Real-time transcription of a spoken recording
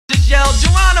yelled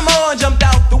Geronimo and jumped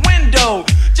out the window.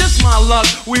 Just my luck,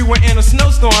 we were in a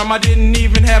snowstorm. I didn't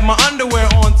even have my underwear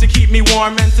on to keep me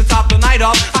warm. And to top the night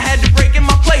off, I had to break in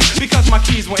my place because my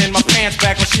keys were in my pants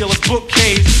back on Sheila's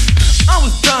bookcase. I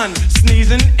was done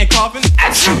sneezing and coughing.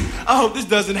 Achoo! I hope this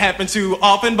doesn't happen too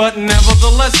often, but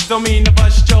nevertheless, don't mean to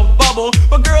bust your bubble.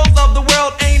 But girls of the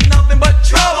world ain't nothing but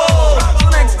trouble. So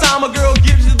next time a girl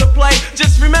gives you the play,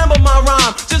 just remember my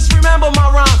rhyme. Just remember my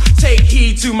rhyme. Take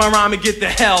heed to my rhyme and get the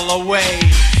hell away.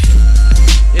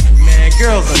 Yeah, man,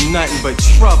 girls are nothing but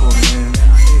trouble, man.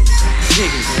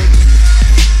 Dig it.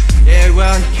 Yeah,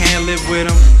 well, you can't live with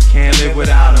them, can't live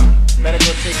without them. Better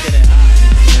go take it in.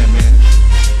 Yeah, man.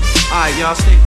 Alright, y'all stay